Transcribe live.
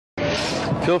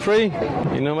Feel free.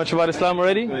 You know much about Islam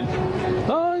already? Good.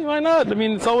 Oh, why not? I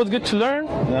mean, it's always good to learn.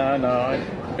 No.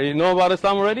 You know about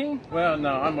Islam already? Well,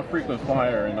 no, I'm a frequent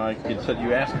flyer, and it said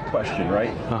you asked a question, right?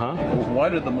 Uh-huh. Why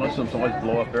do the Muslims always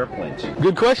blow up airplanes?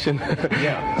 Good question.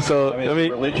 Yeah. So, I mean, is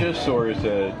it religious or is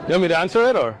it? You want me to answer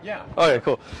it, or? Yeah. Okay,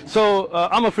 cool. So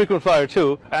I'm a frequent flyer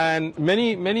too, and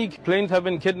many planes have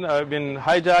been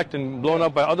hijacked and blown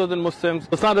up by other than Muslims.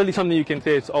 It's not really something you can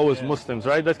say it's always Muslims,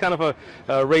 right? That's kind of a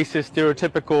racist,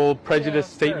 stereotypical,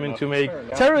 prejudiced statement to make.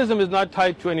 Terrorism is not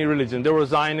tied to any religion. There were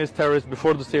Zionist terrorists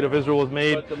before the state of Israel was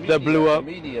made that blew up.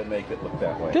 The media make it look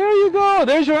that way. There you go.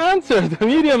 There's your answer. The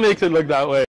media makes it look that way.